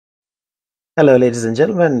Hello, ladies and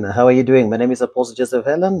gentlemen. How are you doing? My name is Apostle Joseph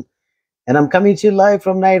Helen, and I'm coming to you live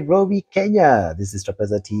from Nairobi, Kenya. This is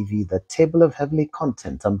Trapeza TV, the table of heavenly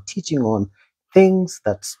content. I'm teaching on things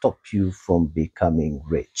that stop you from becoming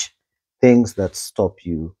rich. Things that stop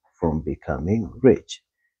you from becoming rich.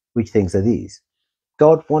 Which things are these?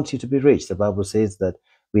 God wants you to be rich. The Bible says that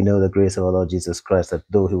we know the grace of our Lord Jesus Christ, that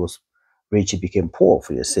though he was rich, he became poor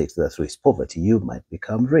for your sake, so that through his poverty you might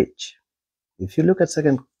become rich. If you look at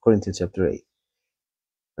 2 Corinthians chapter 8,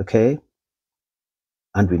 okay?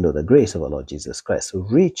 And we know the grace of our Lord Jesus Christ. So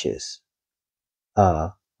riches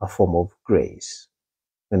are a form of grace.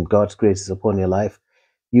 When God's grace is upon your life,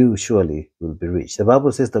 you surely will be rich. The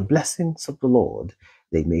Bible says the blessings of the Lord,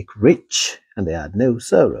 they make rich and they add no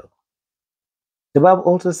sorrow. The Bible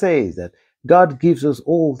also says that God gives us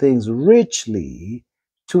all things richly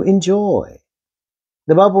to enjoy.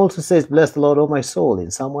 The Bible also says, bless the Lord, O my soul,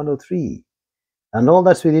 in Psalm 103. And all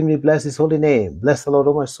that's within me, bless his holy name. Bless the Lord,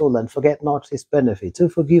 O my soul, and forget not his benefits, who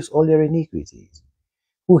forgives all your iniquities,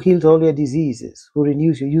 who heals all your diseases, who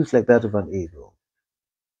renews your youth like that of an eagle.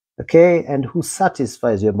 Okay, and who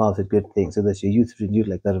satisfies your mouth with good things, so that your youth is renewed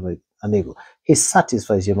like that of an eagle. He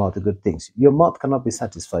satisfies your mouth with good things. Your mouth cannot be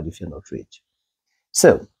satisfied if you're not rich.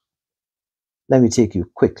 So, let me take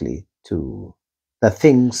you quickly to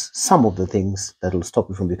some of the things that will stop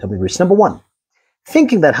you from becoming rich. Number one,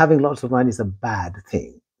 thinking that having lots of money is a bad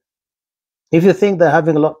thing. If you think that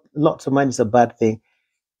having lots of money is a bad thing,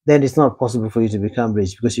 then it's not possible for you to become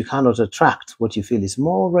rich, because you cannot attract what you feel is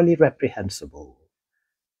morally reprehensible.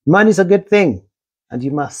 Money is a good thing, and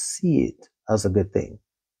you must see it as a good thing.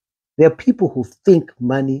 There are people who think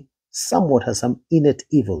money somewhat has some innate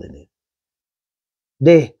evil in it.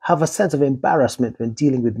 They have a sense of embarrassment when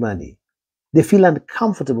dealing with money. They feel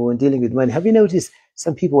uncomfortable when dealing with money. Have you noticed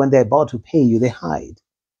some people, when they're about to pay you, they hide?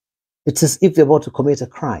 It's as if they're about to commit a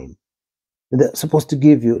crime. They're supposed to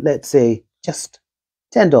give you, let's say, just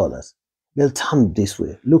 $10. They'll turn this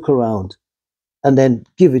way, look around, and then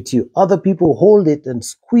give it to you. Other people hold it and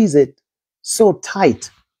squeeze it so tight.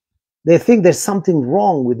 They think there's something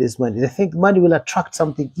wrong with this money. They think money will attract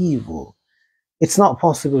something evil. It's not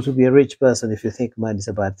possible to be a rich person if you think money is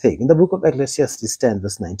a bad thing. In the book of Ecclesiastes 10,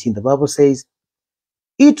 verse 19, the Bible says,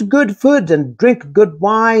 eat good food and drink good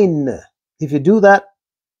wine. If you do that,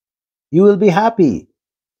 you will be happy.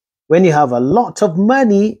 When you have a lot of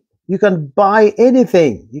money, you can buy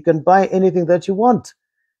anything. You can buy anything that you want.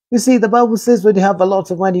 You see, the Bible says when you have a lot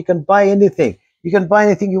of money, you can buy anything. You can buy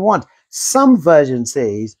anything you want. Some version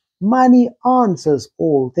says money answers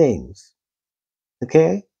all things.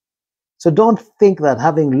 Okay? So don't think that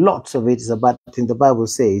having lots of it is a bad thing. The Bible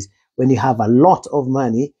says when you have a lot of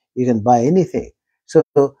money, you can buy anything. So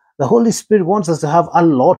the Holy Spirit wants us to have a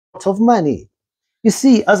lot of money. You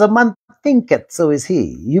see, as a man thinketh, so is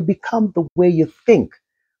he. You become the way you think.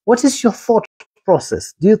 What is your thought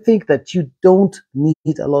process? Do you think that you don't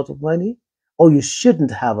need a lot of money, or you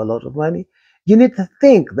shouldn't have a lot of money? You need to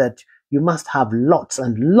think that you must have lots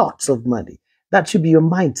and lots of money. That should be your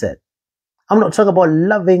mindset. I'm not talking about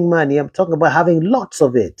loving money. I'm talking about having lots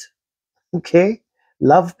of it. Okay?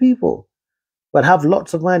 Love people, but have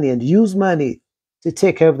lots of money and use money to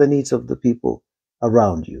take care of the needs of the people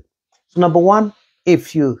around you. So, number one,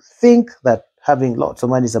 if you think that having lots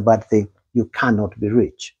of money is a bad thing, you cannot be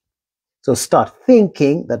rich. So, start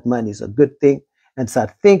thinking that money is a good thing, and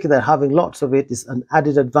start thinking that having lots of it is an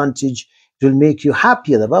added advantage. It will make you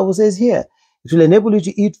happier. The Bible says here, it will enable you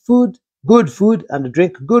to eat good food, and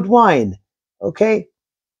drink good wine. Okay?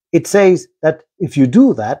 It says that if you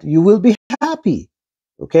do that, you will be happy.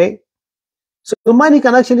 Okay? So money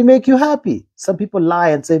can actually make you happy. Some people lie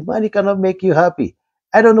and say money cannot make you happy.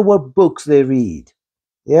 I don't know what books they read.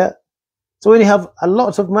 Yeah. So when you have a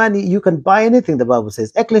lot of money, you can buy anything, the Bible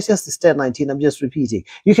says. Ecclesiastes 10:19, I'm just repeating.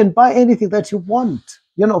 You can buy anything that you want.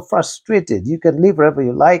 You're not frustrated. You can live wherever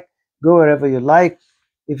you like, go wherever you like.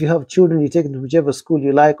 If you have children, you take them to whichever school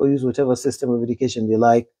you like, or use whatever system of education you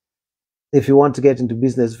like. If you want to get into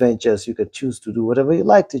business ventures, you can choose to do whatever you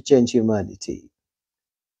like to change humanity,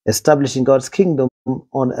 establishing God's kingdom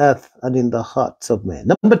on earth and in the hearts of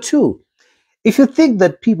men. Number two, if you think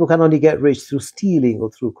that people can only get rich through stealing or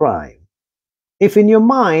through crime, if in your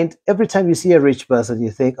mind, every time you see a rich person, you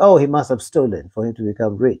think, oh, he must have stolen for him to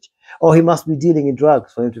become rich, or he must be dealing in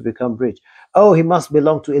drugs for him to become rich, oh, he must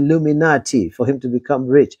belong to Illuminati for him to become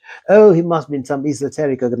rich, oh, he must be in some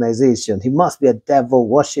esoteric organization, he must be a devil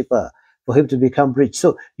worshipper for him to become rich.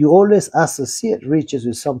 So you always associate riches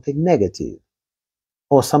with something negative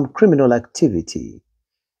or some criminal activity.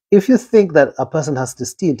 If you think that a person has to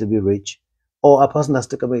steal to be rich, or a person has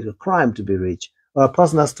to commit a crime to be rich, or a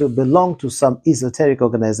person has to belong to some esoteric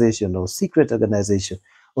organization or secret organization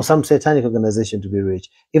or some satanic organization to be rich.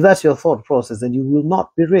 If that's your thought process, then you will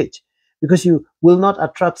not be rich, because you will not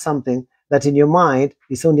attract something that in your mind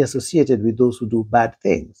is only associated with those who do bad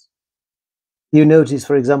things. You notice,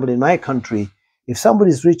 for example, in my country, if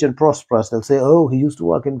somebody is rich and prosperous, they'll say, oh, he used to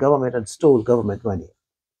work in government and stole government money.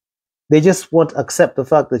 They just won't accept the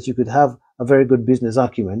fact that you could have a very good business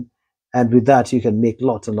acumen, and with that, you can make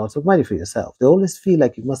lots and lots of money for yourself. They always feel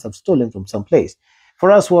like you must have stolen from some place.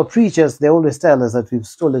 For us who are preachers, they always tell us that we've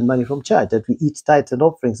stolen money from church, that we eat tithes and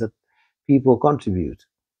offerings that people contribute.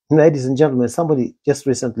 Ladies and gentlemen, somebody just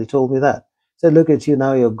recently told me that. Said, look at you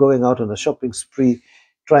now, you're going out on a shopping spree,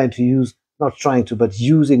 but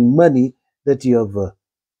using money that you have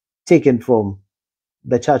taken from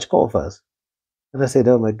the church coffers. And I said,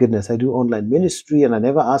 oh my goodness, I do online ministry and I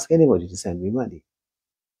never ask anybody to send me money.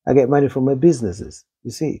 I get money from my businesses. You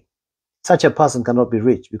see, such a person cannot be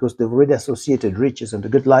rich because they've already associated riches and a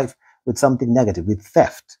good life with something negative, with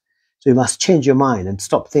theft. So you must change your mind and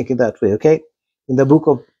stop thinking that way, okay? In the book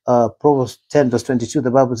of Proverbs 10 verse 22,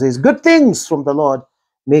 the Bible says, good things from the Lord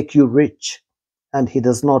make you rich, and he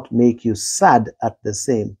does not make you sad at the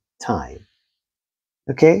same time.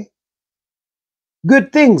 Okay?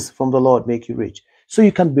 Good things from the Lord make you rich. So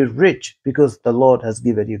you can be rich because the Lord has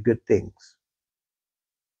given you good things.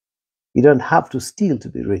 You don't have to steal to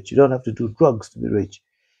be rich. You don't have to do drugs to be rich.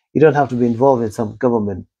 You don't have to be involved in some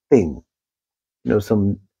government thing,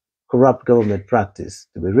 some corrupt government practice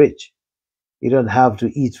to be rich. You don't have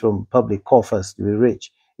to eat from public coffers to be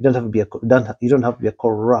rich. You don't have to be a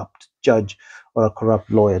corrupt judge or a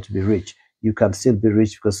corrupt lawyer to be rich. You can still be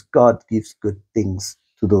rich because God gives good things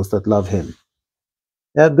to those that love him.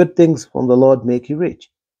 There are good things from the Lord make you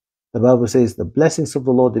rich. The Bible says the blessings of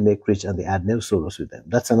the Lord, they make rich and they add no sorrows with them.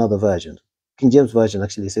 That's another version. King James Version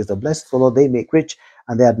actually says the blessings of the Lord, they make rich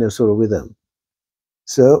and they add no sorrow with them.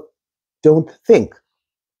 So don't think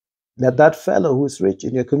that that fellow who is rich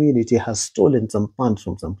in your community has stolen some funds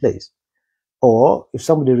from some place. Or if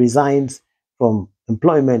somebody resigns from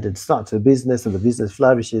employment and starts a business and the business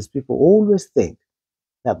flourishes, people always think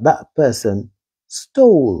that that person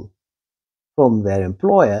stole from their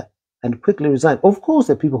employer and quickly resign. Of course,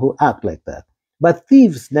 there are people who act like that, but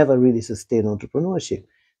thieves never really sustain entrepreneurship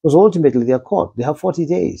because ultimately they are caught. They have 40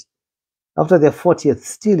 days. After their 40th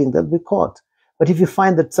stealing, they'll be caught. But if you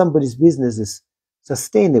find that somebody's business is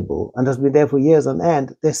sustainable and has been there for years on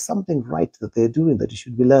end, there's something right that they're doing that you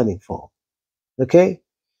should be learning from. Okay?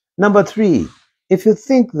 Number 3, if you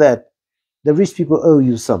think that the rich people owe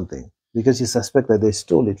you something because you suspect that they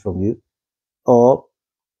stole it from you, or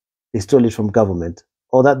they stole it from government,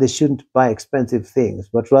 or that they shouldn't buy expensive things,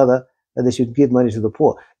 but rather that they should give money to the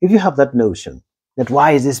poor. If you have that notion that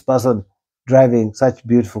why is this person driving such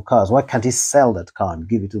beautiful cars? Why can't he sell that car and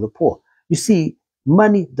give it to the poor? You see,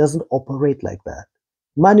 money doesn't operate like that.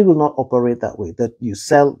 Money will not operate that way, that you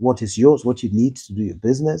sell what is yours, what you need to do your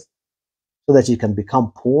business, so that you can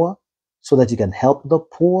become poor, so that you can help the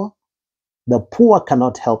poor. The poor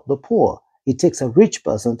cannot help the poor. It takes a rich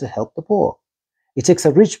person to help the poor. It takes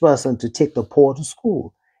a rich person to take the poor to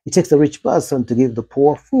school. It takes a rich person to give the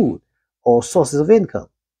poor food or sources of income.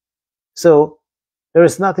 So there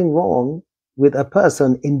is nothing wrong with a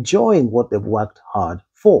person enjoying what they've worked hard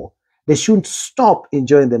for. They shouldn't stop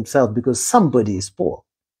enjoying themselves because somebody is poor.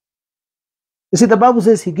 You see, the Bible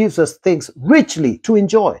says he gives us things richly to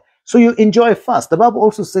enjoy. So you enjoy first. The Bible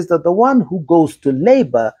also says that the one who goes to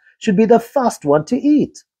labor should be the first one to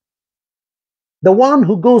eat. The one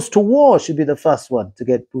who goes to war should be the first one to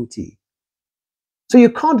get booty. So you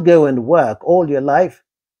can't go and work all your life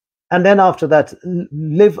and then after that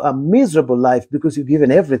live a miserable life because you've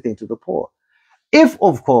given everything to the poor. If,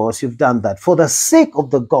 of course, you've done that for the sake of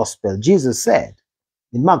the gospel, Jesus said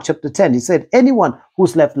in Mark chapter 10, he said, anyone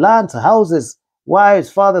who's left lands, houses, wives,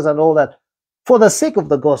 fathers, and all that, for the sake of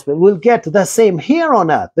the gospel, will get the same here on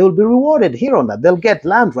earth. They will be rewarded here on earth. They'll get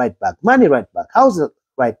land right back, money right back, houses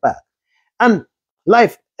right back, and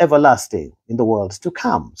life everlasting in the worlds to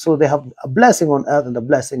come. So they have a blessing on earth and a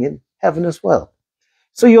blessing in heaven as well.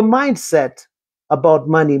 So your mindset about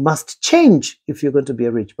money must change if you're going to be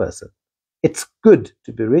a rich person. It's good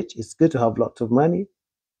to be rich. It's good to have lots of money.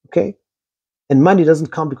 Okay? And money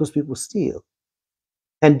doesn't come because people steal.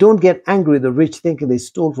 And don't get angry with the rich thinking they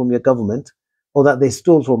stole from your government or that they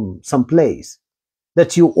stole from some place.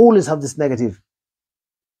 That you always have this negative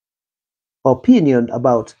opinion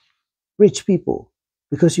about rich people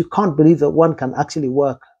because you can't believe that one can actually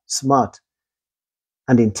work smart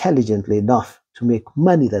and intelligently enough to make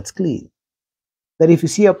money that's clean. That if you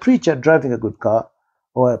see a preacher driving a good car,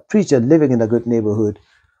 or a preacher living in a good neighborhood,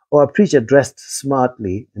 or a preacher dressed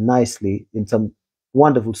smartly and nicely in some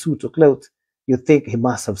wonderful suit or clothes, you think he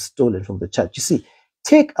must have stolen from the church. You see,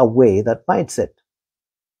 take away that mindset.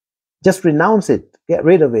 Just renounce it, get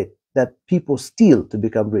rid of it, that people steal to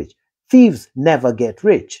become rich. Thieves never get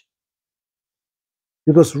rich.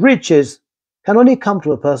 Because riches can only come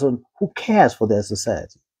to a person who cares for their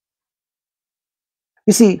society.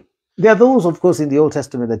 You see, there are those, of course, in the Old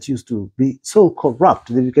Testament that used to be so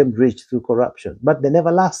corrupt, they became rich through corruption, but they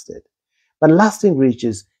never lasted. But lasting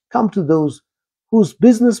riches come to those whose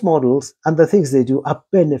business models and the things they do are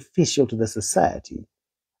beneficial to the society.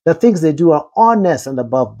 The things they do are honest and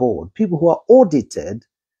above board. People who are audited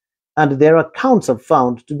and their accounts are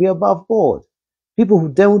found to be above board. People who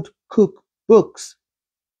don't cook books,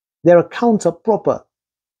 their accounts are proper.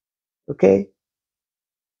 Okay?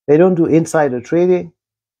 They don't do insider trading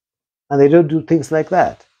and they don't do things like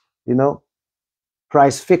that. You know,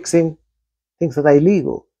 price fixing, things that are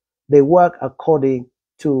illegal. They work according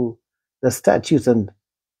to the statutes and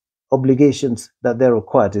obligations that they're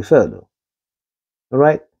required to follow. All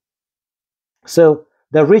right? So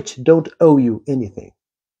the rich don't owe you anything.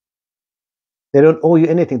 They don't owe you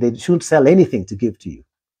anything. They shouldn't sell anything to give to you.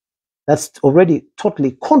 That's already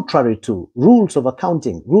totally contrary to rules of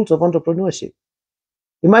accounting, rules of entrepreneurship.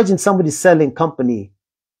 Imagine somebody selling company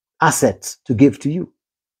assets to give to you.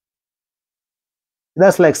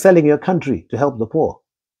 That's like selling your country to help the poor.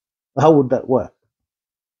 How would that work?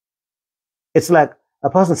 It's like a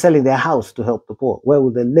person selling their house to help the poor. Where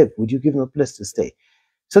would they live? Would you give them a place to stay?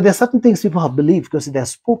 So there are certain things people have believed because they're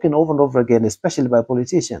spoken over and over again, especially by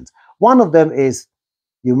politicians. One of them is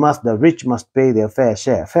the rich must pay their fair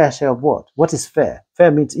share. Fair share of what? What is fair?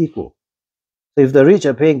 Fair means equal. So if the rich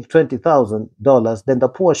are paying $20,000, then the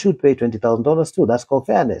poor should pay $20,000 too. That's called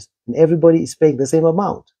fairness. And everybody is paying the same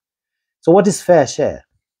amount. So what is fair share?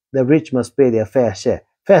 The rich must pay their fair share.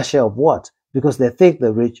 Fair share of what? Because they think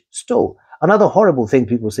the rich stole. Another horrible thing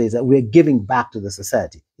people say is that we're giving back to the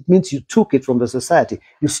society. It means you took it from the society.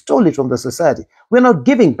 You stole it from the society. We're not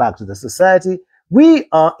giving back to the society. We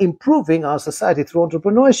are improving our society through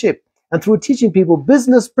entrepreneurship and through teaching people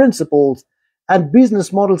business principles and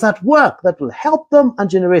business models that work, that will help them and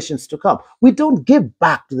generations to come. We don't give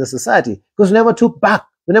back to the society because we never took back.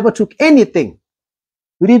 We never took anything.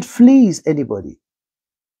 We didn't fleece anybody.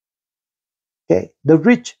 Okay? The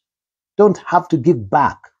rich don't have to give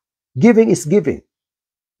back. Giving is giving.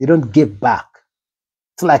 You don't give back.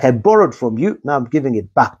 It's like I borrowed from you, now I'm giving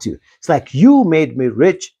it back to you. It's like you made me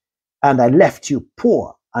rich and I left you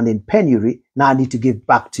poor and in penury. Now I need to give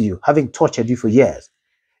back to you, having tortured you for years.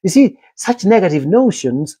 You see, such negative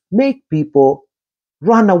notions make people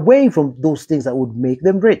run away from those things that would make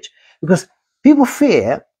them rich because people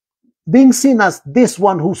fear being seen as this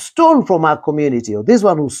one who stole from our community, or this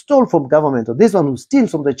one who stole from government, or this one who steals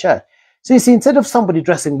from the church. So you see, instead of somebody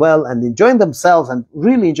dressing well and enjoying themselves and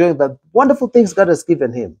really enjoying the wonderful things God has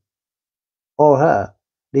given him or her,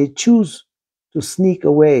 they choose to sneak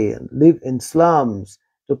away and live in slums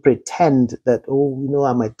to pretend that, oh, you know,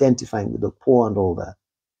 I'm identifying with the poor and all that.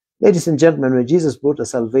 Ladies and gentlemen, when Jesus brought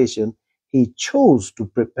us salvation, he chose to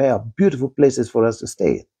prepare beautiful places for us to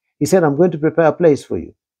stay. He said, I'm going to prepare a place for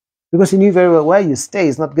you. Because he knew very well where you stay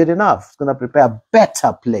is not good enough. He's going to prepare a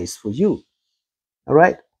better place for you. All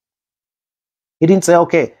right? He didn't say,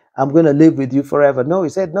 okay, I'm going to live with you forever. No, he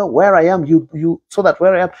said, no, where I am, so that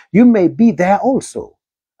where I am, you may be there also.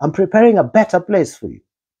 I'm preparing a better place for you.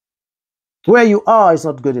 Where you are is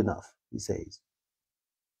not good enough, he says.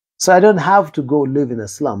 So I don't have to go live in a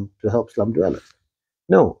slum to help slum dwellers.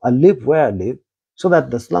 No, I live where I live so that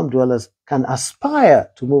the slum dwellers can aspire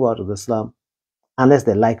to move out of the slum unless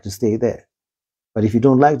they like to stay there. But if you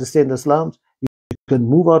don't like to stay in the slums, you can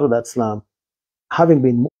move out of that slum having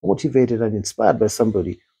been motivated and inspired by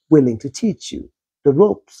somebody willing to teach you the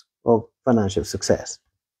ropes of financial success.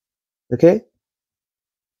 Okay?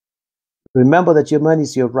 Remember that your money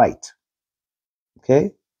is your right.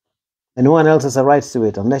 Okay? And no one else has a right to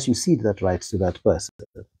it unless you cede that right to that person.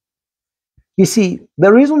 You see,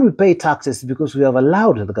 the reason we pay taxes is because we have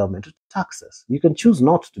allowed the government to tax us. You can choose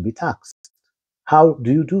not to be taxed. How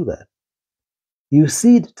do you do that? You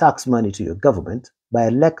cede tax money to your government by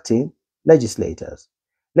electing legislators.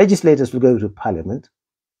 Legislators will go to parliament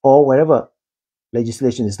or wherever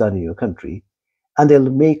legislation is done in your country, and they'll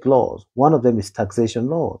make laws. One of them is taxation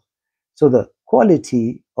laws. So the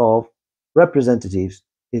quality of representatives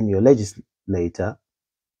in your legislature,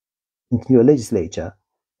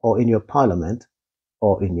 or in your parliament,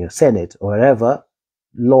 or in your senate, or wherever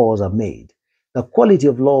laws are made, the quality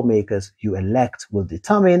of lawmakers you elect will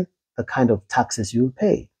determine the kind of taxes you'll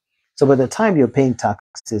pay. So by the time you're paying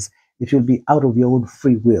taxes, It will be out of your own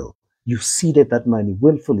free will. You seeded that money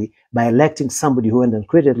willfully by electing somebody who went and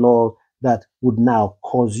created laws that would now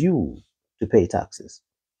cause you to pay taxes.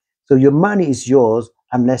 So your money is yours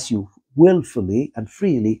unless you willfully and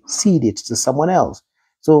freely cede it to someone else.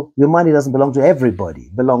 So your money doesn't belong to everybody,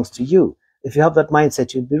 it belongs to you. If you have that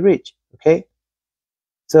mindset, you'll be rich. Okay?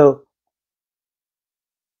 So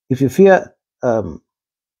if you fear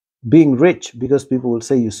being rich because people will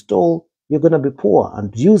say you stole, you're going to be poor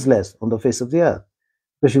and useless on the face of the earth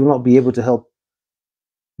because you will not be able to help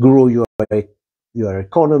grow your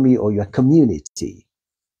economy or your community.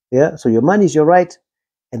 Yeah. So your money is your right,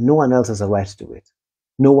 and no one else has a right to it.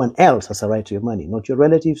 No one else has a right to your money, not your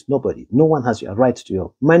relatives, nobody. No one has a right to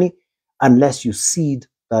your money unless you cede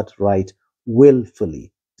that right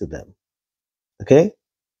willfully to them. Okay?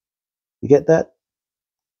 You get that?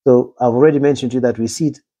 So I've already mentioned to you that we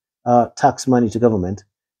cede tax money to government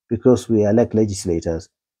because we elect legislators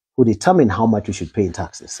who determine how much we should pay in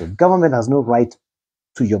taxes. So government has no right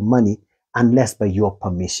to your money unless by your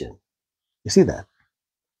permission. You see that?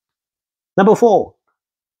 Number 4,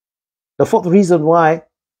 the fourth reason why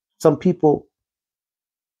some people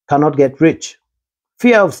cannot get rich: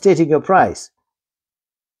 fear of stating your price.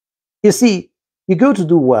 You see, you go to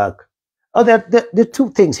do work. Oh, there are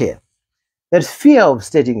two things here. There's fear of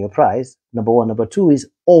stating your price, number 1. Number 2 is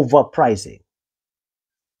overpricing.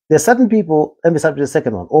 There are certain people, let me start with the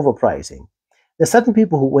second one, overpricing. There are certain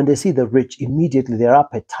people who, when they see the rich, immediately their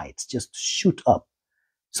appetites just shoot up.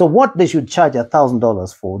 So what they should charge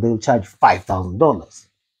 $1,000 for, they will charge $5,000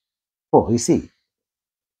 for, you see.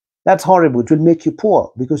 That's horrible. It will make you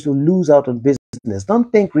poor because you'll lose out on business.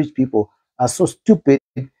 Don't think rich people are so stupid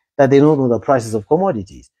that they don't know the prices of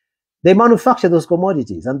commodities. They manufacture those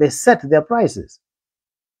commodities and they set their prices.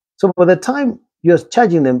 So by the time you're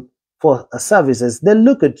charging them for services, they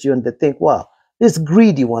look at you and they think, wow, this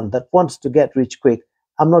greedy one that wants to get rich quick,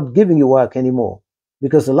 I'm not giving you work anymore.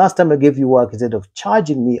 Because the last time I gave you work, instead of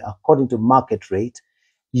charging me according to market rate,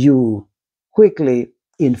 you quickly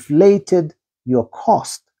inflated your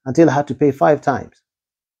cost until I had to pay 5 times.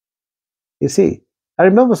 You see, I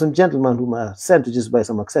remember some gentleman whom I sent to just buy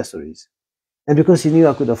some accessories. And because he knew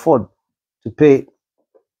I could afford to pay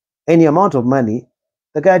any amount of money,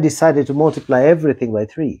 the guy decided to multiply everything by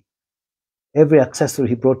 3. Every accessory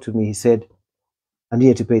he brought to me, he said, I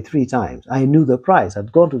needed to pay 3 times. I knew the price.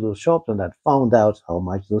 I'd gone to those shops and I'd found out how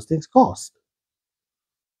much those things cost.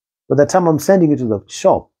 By the time I'm sending you to the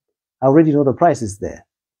shop, I already know the price is there.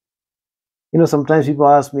 You know, sometimes people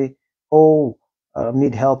ask me, oh, I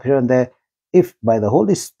need help here and there. If by the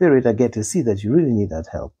Holy Spirit I get to see that you really need that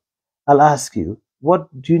help, I'll ask you, what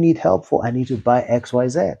do you need help for? I need to buy X, Y,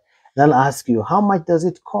 Z. Then I'll ask you, how much does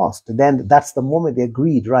it cost? Then that's the moment their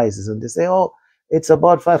greed rises and they say, oh, it's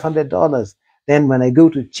about $500. Then when I go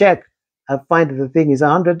to check, I find that the thing is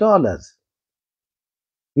 $100.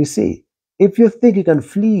 You see, if you think you can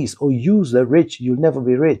fleece or use the rich, you'll never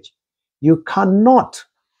be rich. You cannot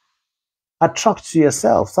attract to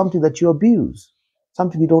yourself something that you abuse,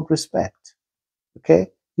 something you don't respect.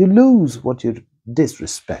 Okay? You lose what you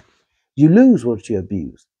disrespect. You lose what you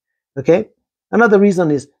abuse. Okay? Another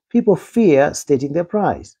reason is people fear stating their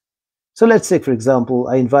price. So let's say, for example,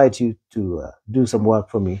 I invite you to do some work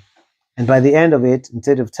for me. And by the end of it,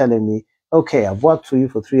 instead of telling me, okay, I've worked for you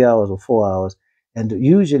for 3 hours or 4 hours, and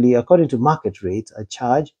usually, according to market rates, I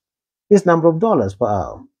charge this number of dollars per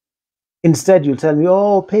hour. Instead, you'll tell me,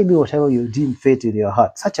 oh, pay me whatever you deem fit in your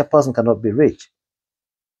heart. Such a person cannot be rich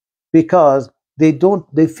because they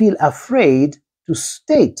feel afraid to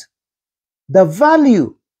state the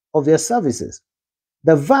value of their services,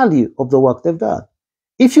 the value of the work they've done.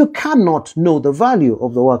 If you cannot know the value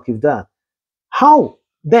of the work you've done, how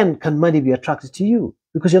then can money be attracted to you?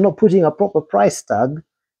 Because you're not putting a proper price tag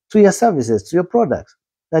to your services, to your products.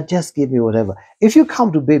 That just give me whatever. If you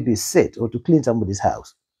come to babysit or to clean somebody's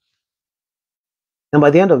house, and by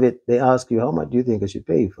the end of it, they ask you, how much do you think I should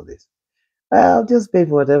pay you for this? Well, just pay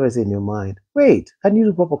for whatever is in your mind. Wait, can you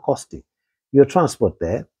do proper costing? Your transport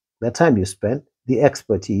there, the time you spend, the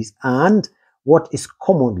expertise, and what is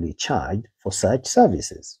commonly charged for such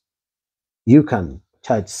services. You can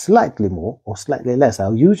charge slightly more or slightly less.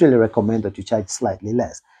 I'll usually recommend that you charge slightly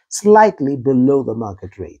less, slightly below the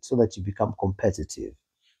market rate so that you become competitive.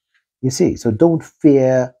 You see, so don't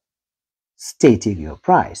fear stating your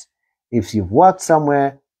price. If you've worked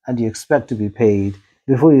somewhere and you expect to be paid,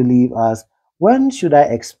 before you leave, ask, when should I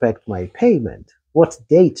expect my payment? What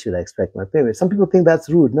date should I expect my payment? Some people think that's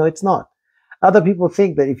rude. No, it's not. Other people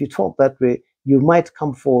think that if you talk that way, you might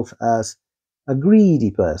come forth as a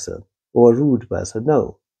greedy person or a rude person.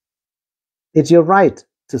 No. It's your right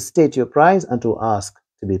to state your price and to ask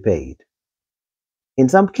to be paid. In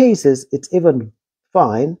some cases, it's even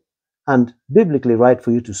fine and biblically right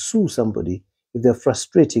for you to sue somebody if they're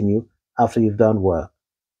frustrating you after you've done work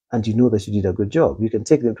and you know that you did a good job. You can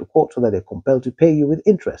take them to court so that they're compelled to pay you with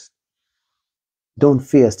interest. Don't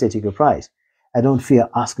fear stating your price. And don't fear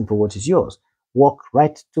asking for what is yours. Walk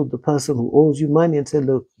right to the person who owes you money and say,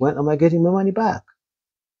 look, when am I getting my money back?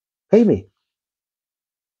 Pay me.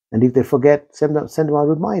 And if they forget, send them a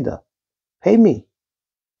reminder. Pay me.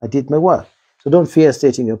 I did my work. So don't fear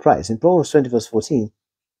stating your price. In Proverbs 20 verse 14,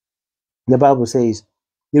 the Bible says,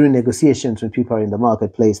 during negotiations, when people are in the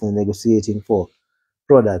marketplace and they're negotiating for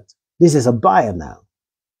products, this is a buyer now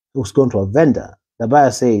who's gone to a vendor. The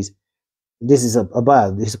buyer says, this is a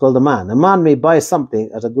buyer, this is called a man. A man may buy something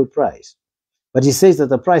at a good price, but he says that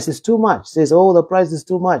the price is too much. He says, oh, the price is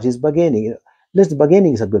too much. He's bargaining. Listen,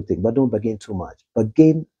 bargaining is a good thing, but don't bargain too much.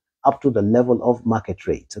 Bargain up to the level of market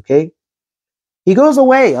rate, okay? He goes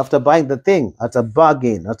away after buying the thing at a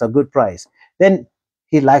bargain, at a good price. Then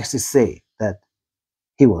he likes to say that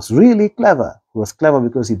he was really clever. He was clever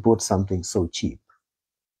because he bought something so cheap.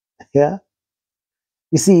 Yeah?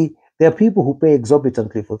 You see, there are people who pay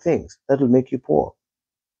exorbitantly for things. That will make you poor.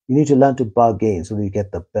 You need to learn to bargain so that you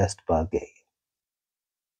get the best bargain.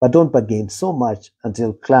 But don't bargain so much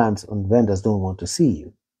until clients and vendors don't want to see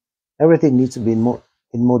you. Everything needs to be in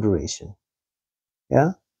moderation.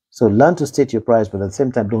 Yeah? So learn to state your price, but at the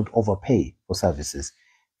same time, don't overpay for services.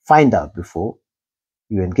 Find out before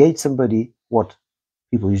you engage somebody what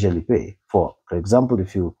people usually pay for. For example,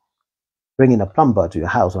 if you bring in a plumber to your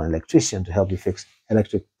house or an electrician to help you fix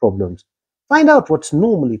electric problems, find out what's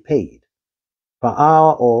normally paid per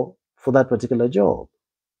hour or for that particular job.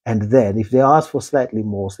 And then if they ask for slightly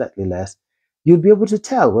more, slightly less, you'll be able to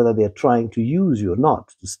tell whether they're trying to use you or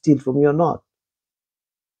not, to steal from you or not.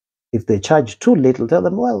 If they charge too little, tell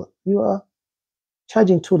them, well, you are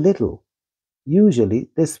charging too little. Usually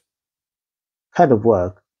this kind of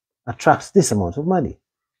work attracts this amount of money.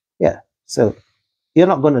 Yeah, so you're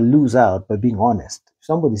not going to lose out by being honest. If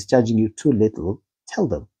somebody's charging you too little, tell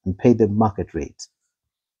them and pay them market rates.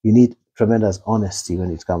 You need tremendous honesty when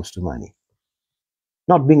it comes to money.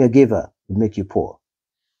 Not being a giver will make you poor.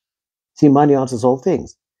 See, money answers all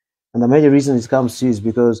things. And the major reason it comes to you is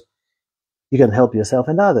because you can help yourself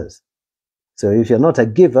and others. So if you're not a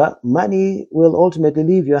giver, money will ultimately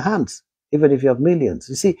leave your hands, even if you have millions.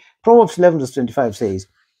 You see, Proverbs 11 verse 25 says,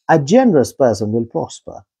 a generous person will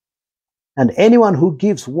prosper, and anyone who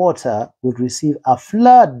gives water will receive a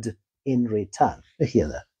flood in return. You hear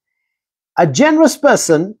that? A generous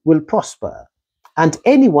person will prosper, and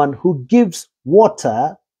anyone who gives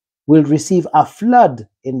water will receive a flood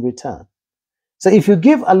in return. So if you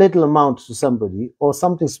give a little amount to somebody or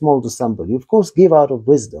something small to somebody, of course, give out of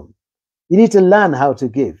wisdom. You need to learn how to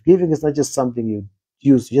give. Giving is not just something you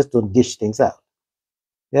use, you just don't dish things out.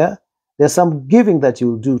 Yeah? There's some giving that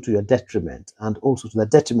you'll do to your detriment and also to the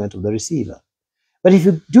detriment of the receiver. But if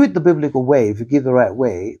you do it the biblical way, if you give the right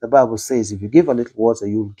way, the Bible says if you give a little water,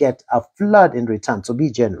 you'll get a flood in return. So be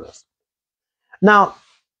generous. Now,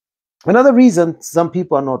 another reason some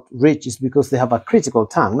people are not rich is because they have a critical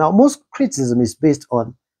tongue. Now, most criticism is based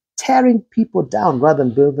on tearing people down rather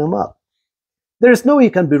than build them up. There is no way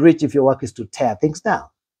you can be rich if your work is to tear things down.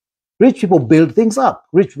 Rich people build things up.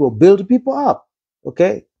 Rich people build people up.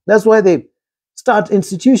 Okay? That's why they start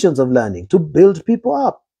institutions of learning, to build people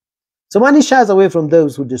up. So money shies away from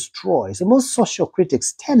those who destroy. So most social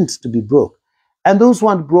critics tend to be broke. And those who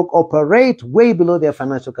aren't broke operate way below their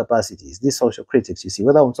financial capacities. These social critics, you see,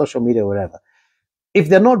 whether on social media or wherever. If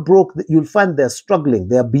they're not broke, you'll find they're struggling.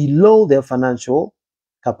 They're below their financial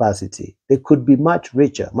capacity. They could be much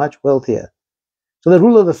richer, much wealthier. So the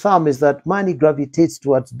rule of the thumb is that money gravitates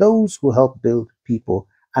towards those who help build people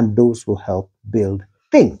and those who help build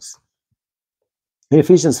things. In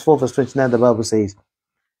Ephesians 4 verse 29, the Bible says,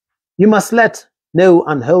 you must let no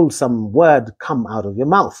unwholesome word come out of your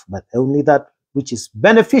mouth, but only that which is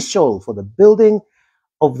beneficial for the building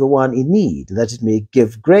of the one in need, that it may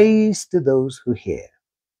give grace to those who hear.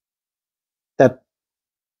 That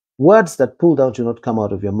words that pulled out should not come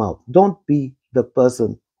out of your mouth. Don't be the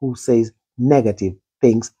person who says negative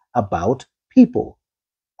things about people.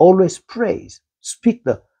 Always praise. Speak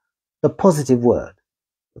the positive word.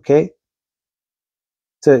 Okay?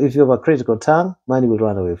 So if you have a critical tongue, money will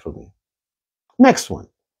run away from you. Next one.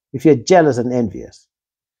 If you're jealous and envious,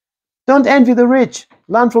 don't envy the rich.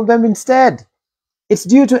 Learn from them instead. It's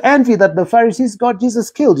due to envy that the Pharisees got Jesus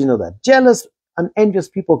killed. You know that. Jealous and envious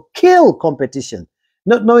people kill competition,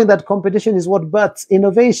 not knowing that competition is what births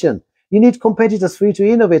innovation. You need competitors for you to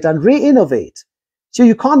innovate and re-innovate. So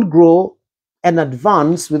you can't grow and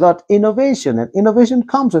advance without innovation. And innovation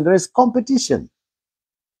comes when there is competition.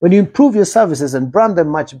 When you improve your services and brand them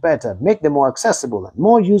much better, make them more accessible and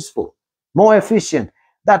more useful, more efficient,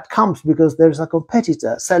 that comes because there's a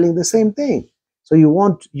competitor selling the same thing. So you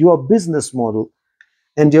want your business model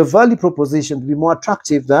and your value proposition to be more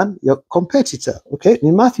attractive than your competitor. Okay,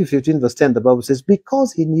 in Matthew 15, verse 10, the Bible says,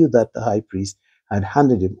 because he knew that the high priest had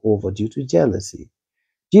handed him over due to jealousy.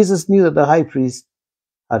 Jesus knew that the high priest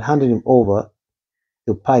had handed him over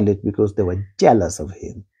to Pilate because they were jealous of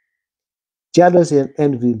him. Jealousy and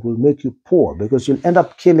envy will make you poor because you'll end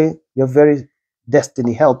up killing your very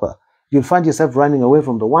destiny helper. You'll find yourself running away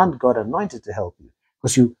from the one God anointed to help you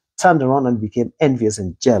because you turned around and became envious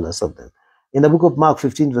and jealous of them. In the book of Mark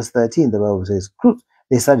 15, verse 13, the Bible says,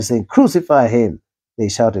 they started saying, crucify him. They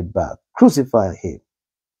shouted back, crucify him.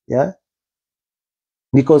 Yeah?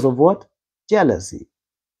 Because of what? Jealousy.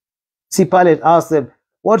 See, Pilate asked them,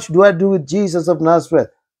 what do I do with Jesus of Nazareth?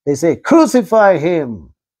 They say, crucify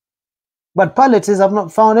him. But Pilate says, I've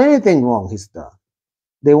not found anything wrong he's done.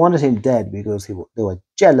 They wanted him dead because they were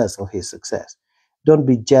jealous of his success. Don't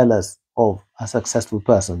be jealous of a successful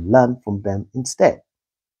person. Learn from them instead.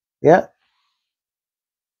 Yeah?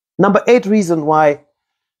 Number 8 reason why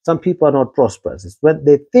some people are not prosperous is when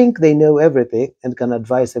they think they know everything and can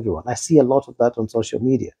advise everyone. I see a lot of that on social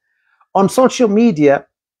media. On social media,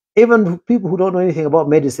 even people who don't know anything about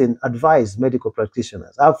medicine advise medical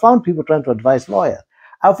practitioners. I've found people trying to advise lawyers.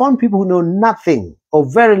 I've found people who know nothing or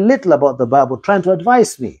very little about the Bible trying to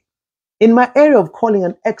advise me in my area of calling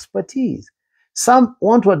and expertise. Some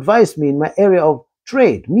want to advise me in my area of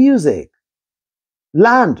trade, music,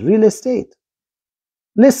 land, real estate.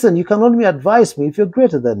 Listen, you can only advise me if you're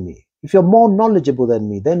greater than me. If you're more knowledgeable than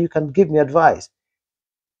me, then you can give me advice.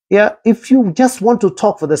 Yeah, if you just want to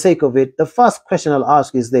talk for the sake of it, the first question I'll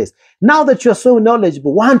ask is this. Now that you're so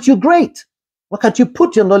knowledgeable, why aren't you great? Why can't you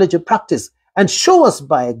put your knowledge in practice and show us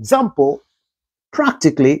by example,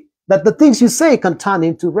 practically, that the things you say can turn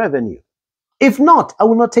into revenue? If not, I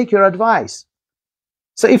will not take your advice.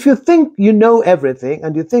 So if you think you know everything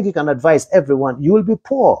and you think you can advise everyone, you will be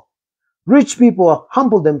poor. Rich people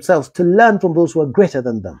humble themselves to learn from those who are greater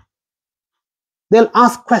than them. They'll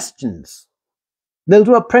ask questions. They'll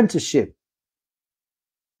do apprenticeship.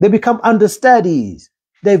 They become understudies.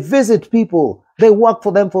 They visit people. They work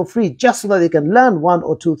for them for free just so that they can learn 1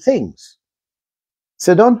 or 2 things.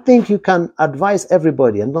 So don't think you can advise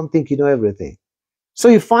everybody and don't think you know everything. So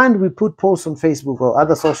you find we put posts on Facebook or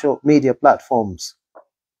other social media platforms,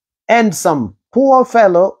 and some poor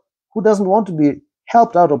fellow who doesn't want to be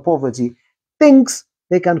helped out of poverty thinks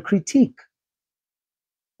they can critique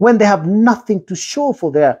when they have nothing to show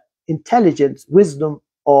for their intelligence, wisdom,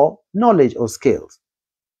 or knowledge or skills.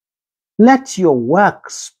 Let your work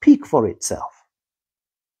speak for itself.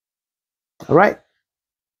 All right?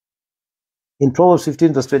 In Proverbs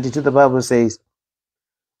 15, verse 22, the Bible says,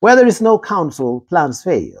 where there is no counsel, plans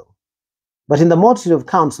fail. But in the multitude of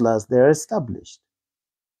counselors, they are established.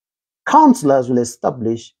 Counselors will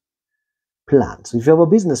establish plans. If you have a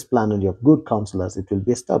business plan and you have good counselors, it will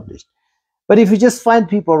be established. But if you just find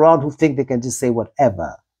people around who think they can just say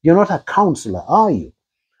whatever, you're not a counselor, are you?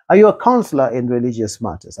 Are you a counselor in religious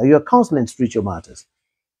matters? Are you a counselor in spiritual matters?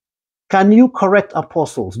 Can you correct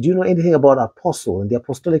apostles? Do you know anything about apostle and the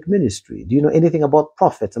apostolic ministry? Do you know anything about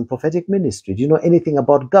prophets and prophetic ministry? Do you know anything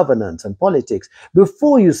about governance and politics?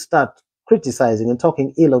 Before you start criticizing and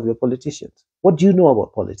talking ill of your politicians, what do you know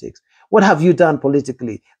about politics? What have you done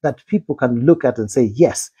politically that people can look at and say,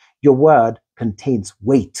 yes, your word contains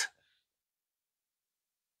weight?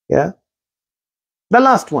 Yeah? The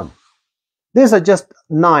last one. These are just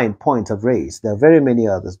 9 points I've raised. There are very many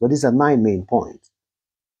others, but these are 9 main points.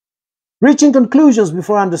 Reaching conclusions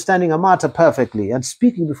before understanding a matter perfectly and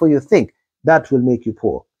speaking before you think, that will make you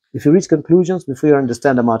poor. If you reach conclusions before you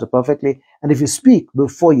understand a matter perfectly, and if you speak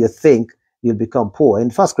before you think, you'll become poor.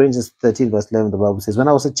 In 1 Corinthians 13, verse 11, the Bible says, when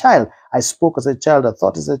I was a child, I spoke as a child, I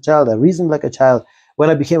thought as a child, I reasoned like a child. When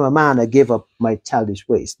I became a man, I gave up my childish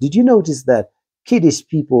ways. Did you notice that kiddish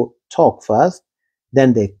people talk first,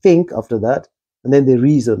 then they think after that, and then they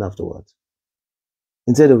reason afterwards?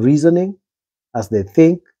 Instead of reasoning, as they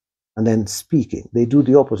think, and then speaking, they do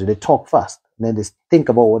the opposite. They talk fast, and then they think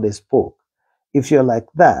about what they spoke. If you're like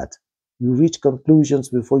that, you reach conclusions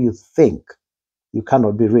before you think. You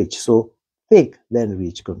cannot be rich. So think, then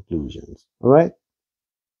reach conclusions. All right?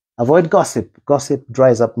 Avoid gossip. Gossip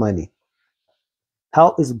dries up money.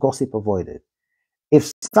 How is gossip avoided?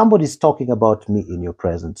 If somebody's talking about me in your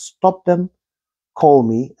presence, stop them, call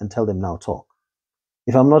me, and tell them now talk.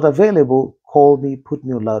 If I'm not available, call me, put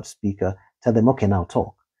me on loudspeaker, tell them, okay, now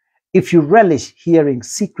talk. If you relish hearing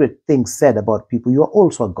secret things said about people, you are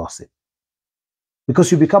also a gossip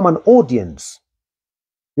because you become an audience.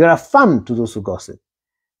 You're a fan to those who gossip.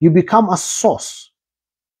 You become a source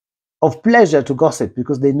of pleasure to gossip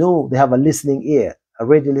because they know they have a listening ear, a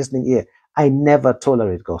ready listening ear. I never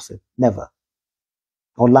tolerate gossip, never,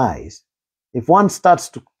 or lies. If one starts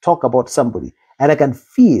to talk about somebody and I can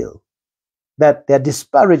feel that they're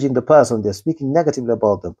disparaging the person, they're speaking negatively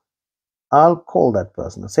about them, I'll call that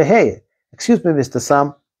person and say, hey, excuse me, Mr.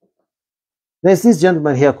 Sam, there's this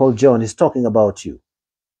gentleman here called John. He's talking about you.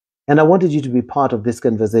 And I wanted you to be part of this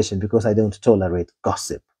conversation because I don't tolerate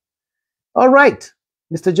gossip. All right,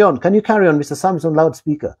 Mr. John, can you carry on? Mr. Sam is on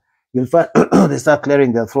loudspeaker. You'll find they start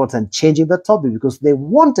clearing their throats and changing the topic because they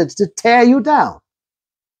wanted to tear you down.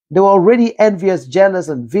 They were already envious, jealous,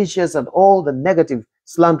 and vicious, and all the negative,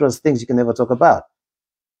 slanderous things you can never talk about.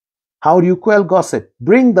 How do you quell gossip?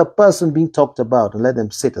 Bring the person being talked about and let them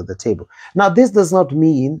sit at the table. Now, this does not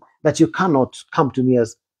mean that you cannot come to me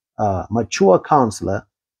as a mature counselor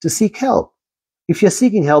to seek help. If you're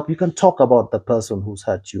seeking help, you can talk about the person who's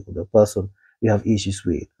hurt you, the person you have issues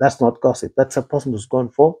with. That's not gossip. That's a person who's gone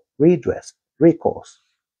for redress, recourse.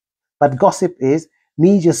 But gossip is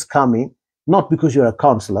me just coming, not because you're a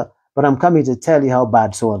counselor, but I'm coming to tell you how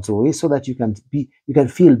bad so-and-so is so that you can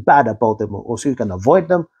feel bad about them, or so you can avoid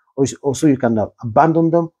them, or so you can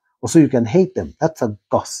abandon them, or so you can hate them. That's a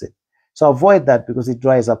gossip. So avoid that because it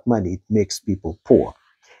dries up money. It makes people poor.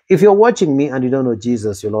 If you're watching me and you don't know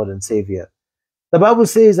Jesus, your Lord and Savior, the Bible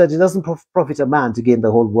says that it doesn't profit a man to gain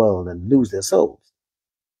the whole world and lose their souls.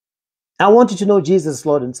 I want you to know Jesus,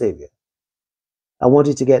 Lord and Savior. I want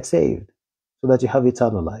you to get saved so that you have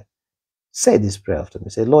eternal life. Say this prayer after me.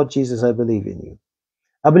 Say, Lord Jesus, I believe in you.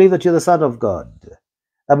 I believe that you're the Son of God.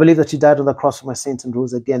 I believe that you died on the cross for my sins and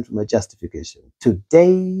rose again for my justification.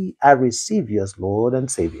 Today, I receive you as Lord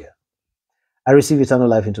and Savior. I receive eternal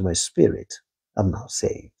life into my spirit. I'm now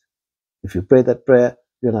saved. If you pray that prayer,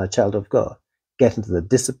 you're now a child of God. Get into the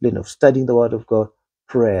discipline of studying the Word of God,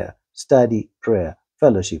 prayer, study, prayer,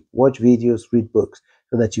 fellowship, watch videos, read books,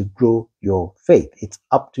 so that you grow your faith. It's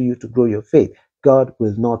up to you to grow your faith. God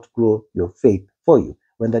will not grow your faith for you.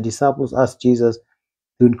 When the disciples asked Jesus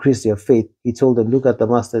to increase their faith, he told them, look at the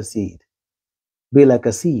mustard seed. Be like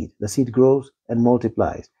a seed. The seed grows and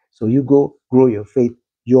multiplies. So you go grow your faith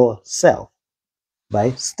yourself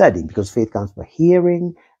by studying, because faith comes by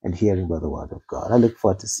hearing and hearing by the word of God. I look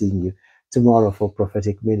forward to seeing you tomorrow for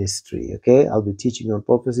prophetic ministry. Okay, I'll be teaching on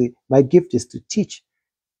prophecy. My gift is to teach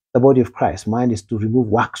the body of Christ. Mine is to remove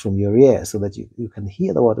wax from your ear so that you can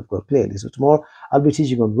hear the word of God clearly. So tomorrow I'll be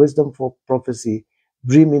teaching on wisdom for prophecy,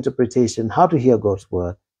 dream interpretation, how to hear God's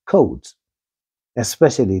word, codes,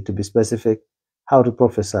 especially to be specific, how to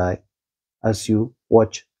prophesy as you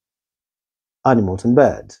watch animals and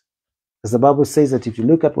birds. As the Bible says that if you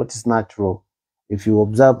look at what is natural, if you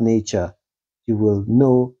observe nature, you will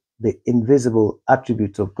know the invisible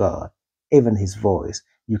attributes of God, even his voice.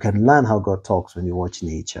 You can learn how God talks when you watch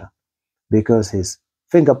nature because his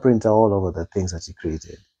fingerprints are all over the things that he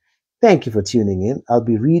created. Thank you for tuning in. I'll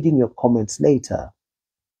be reading your comments later.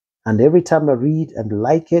 And every time I read and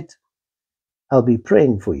like it, I'll be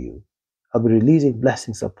praying for you. I'll be releasing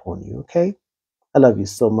blessings upon you, okay? I love you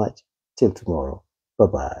so much. Till tomorrow.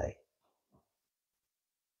 Bye-bye.